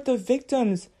we're the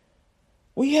victims.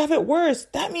 We have it worse.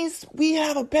 That means we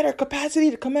have a better capacity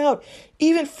to come out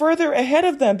even further ahead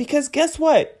of them. Because guess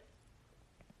what?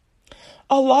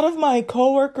 A lot of my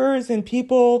coworkers and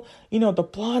people, the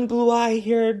blonde,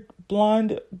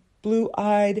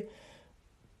 blue-eyed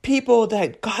people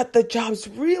that got the jobs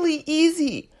really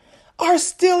easy are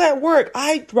still at work.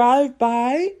 I drive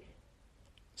by,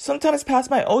 sometimes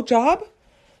past my old job,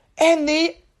 and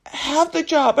they have the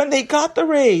job and they got the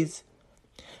raise.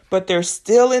 But they're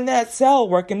still in that cell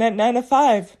working that 9 to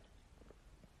 5.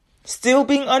 Still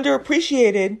being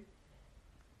underappreciated.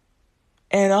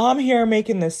 And I'm here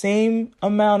making the same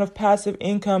amount of passive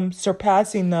income,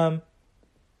 surpassing them.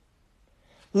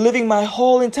 Living my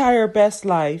whole entire best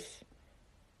life.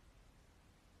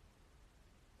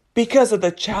 Because of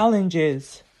the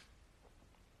challenges.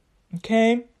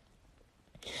 Okay?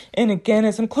 And again,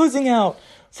 as I'm closing out,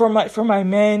 for my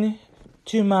men,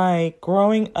 to my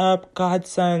growing up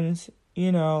godsons,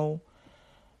 auntie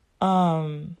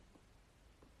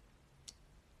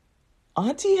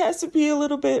has to be a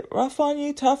little bit rough on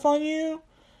you, tough on you.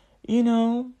 you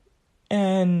know,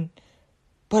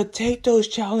 but take those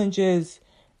challenges,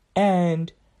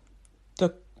 and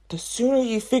the sooner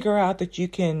you figure out that you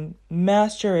can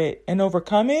master it and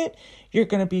overcome it, you're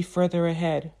going to be further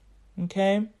ahead.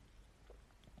 Okay?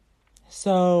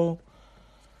 So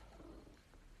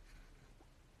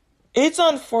it's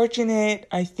unfortunate,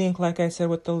 I think, like I said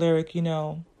with the lyric,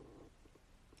 him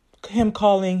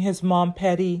calling his mom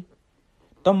petty,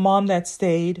 the mom that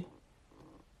stayed,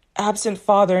 absent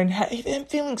father, and him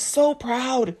feeling so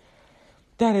proud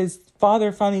that his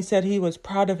father finally said he was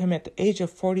proud of him at the age of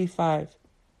 45.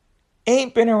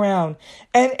 Ain't been around.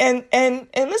 And listen,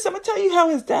 I'm gonna tell you how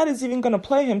his dad is even gonna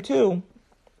play him too.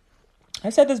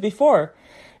 I said this before.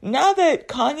 Now that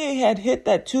Kanye had hit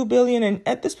that 2 billion, and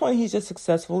at this point he's just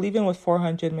successful, even with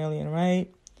 400 million,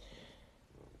 right?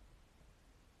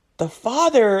 The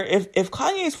father, if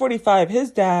Kanye is 45,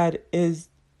 his dad is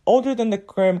older than the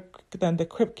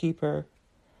crypt keeper.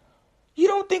 You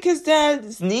don't think his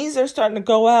dad's knees are starting to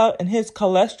go out and his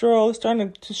cholesterol is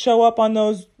starting to show up on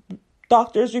those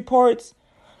doctor's reports?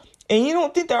 And you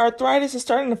don't think the arthritis is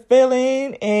starting to fill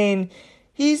in and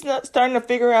he's not starting to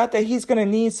figure out that he's going to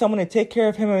need someone to take care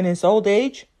of him in his old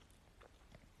age?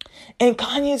 And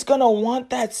Kanye's going to want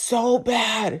that so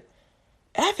bad.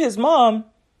 F his mom.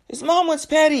 His mom was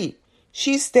petty.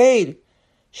 She stayed.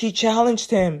 She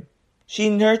challenged him. She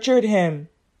nurtured him.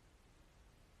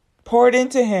 Poured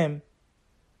into him.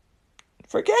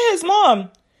 Forget his mom.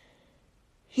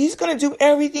 He's going to do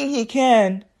everything he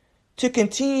can to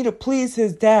continue to please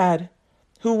his dad,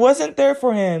 who wasn't there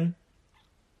for him,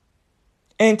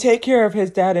 and take care of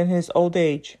his dad in his old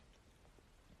age.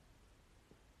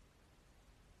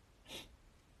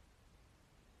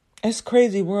 It's a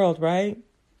crazy world, right?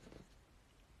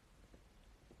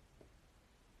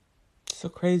 It's a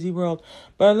crazy world.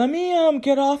 But let me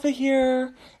get off of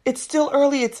here. It's still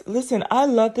early. Listen, I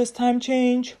love this time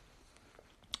change.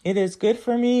 It is good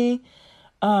for me.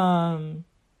 And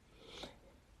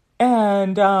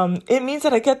it means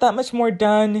that I get that much more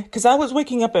done, because I was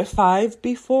waking up at 5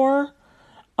 before.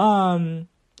 And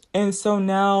so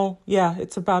now,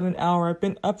 it's about an hour. I've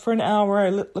been up for an hour. I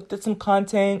looked at some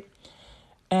content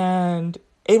and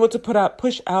able to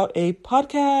push out a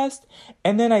podcast.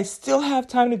 And then I still have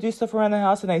time to do stuff around the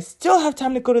house, and I still have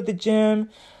time to go to the gym.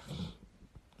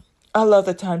 I love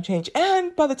the time change.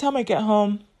 And by the time I get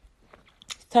home,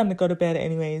 it's time to go to bed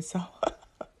anyways. So,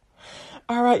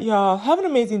 all right, y'all, have an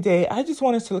amazing day. I just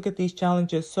want us to look at these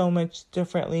challenges so much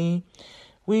differently.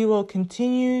 We will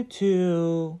continue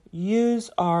to use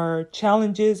our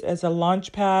challenges as a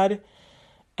launch pad.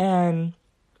 And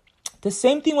the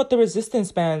same thing with the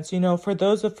resistance bands.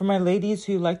 For my ladies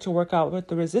who like to work out with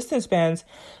the resistance bands,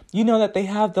 that they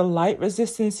have the light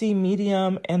resistancy,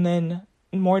 medium, and then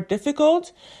more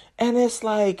difficult. And it's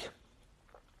like,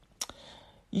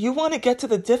 you want to get to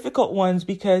the difficult ones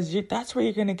because that's where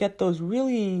you're going to get those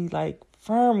really like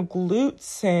firm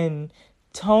glutes and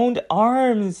toned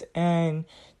arms and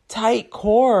tight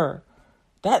core.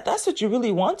 That's what you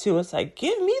really want to. It's like,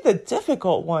 give me the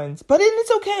difficult ones. But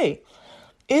it's okay.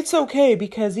 It's okay,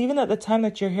 because even at the time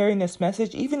that you're hearing this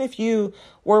message, even if you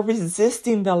were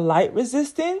resisting the light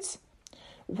resistance,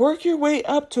 work your way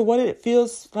up to what it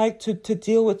feels like to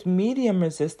deal with medium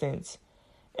resistance,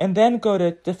 and then go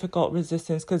to difficult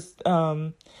resistance, because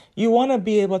you want to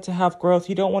be able to have growth.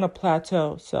 You don't want to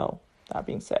plateau. So that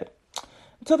being said,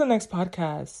 until the next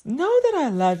podcast, know that I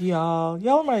love y'all.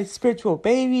 Y'all are my spiritual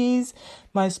babies,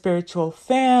 my spiritual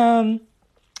fam,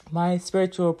 my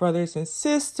spiritual brothers and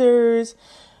sisters,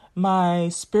 my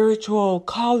spiritual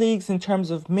colleagues in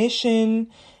terms of mission,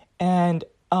 and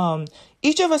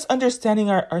each of us understanding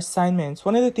our assignments.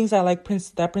 One of the things I like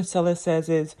that Princella says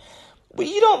is,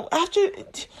 we've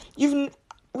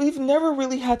never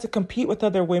really had to compete with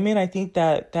other women. I think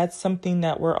that's something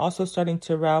that we're also starting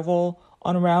to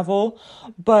unravel.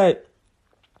 But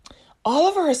all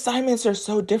of our assignments are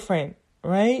so different,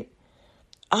 right?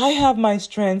 I have my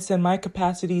strengths and my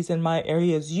capacities in my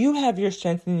areas. You have your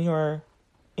strengths in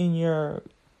your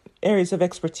areas of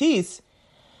expertise,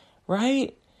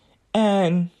 right?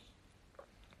 And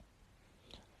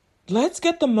let's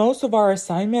get the most of our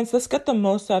assignments. Let's get the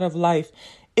most out of life.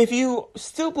 If you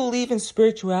still believe in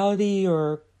spirituality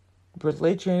or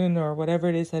religion or whatever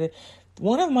it is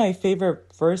one of my favorite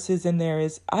verses in there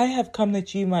is, I have come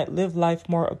that you might live life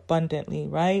more abundantly,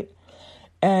 right?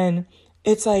 And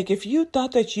it's like, if you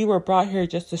thought that you were brought here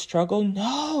just to struggle,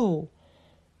 no.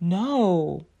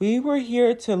 We were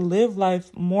here to live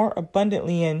life more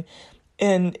abundantly.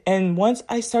 And once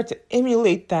I start to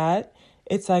emulate that,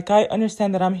 it's like, I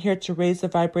understand that I'm here to raise the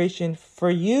vibration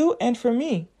for you and for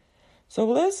me. So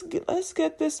let's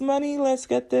get this money, let's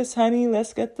get this honey,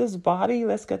 let's get this body,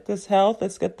 let's get this health,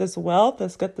 let's get this wealth,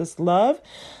 let's get this love.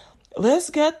 Let's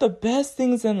get the best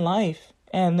things in life,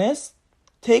 and let's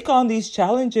take on these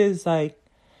challenges like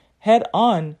head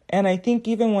on. And I think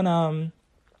even when I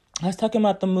was talking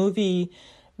about the movie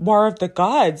War of the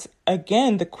Gods,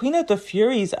 again, the Queen of the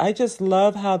Furies, I just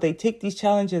love how they take these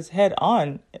challenges head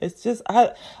on. It's just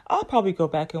I'll probably go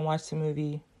back and watch the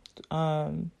movie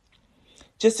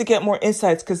just to get more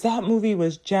insights, because that movie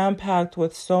was jam-packed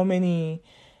with so many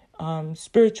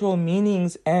spiritual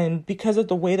meanings, and because of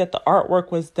the way that the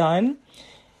artwork was done,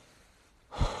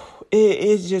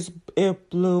 it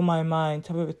blew my mind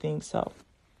type of a thing. So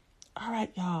all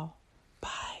right, y'all,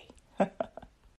 bye.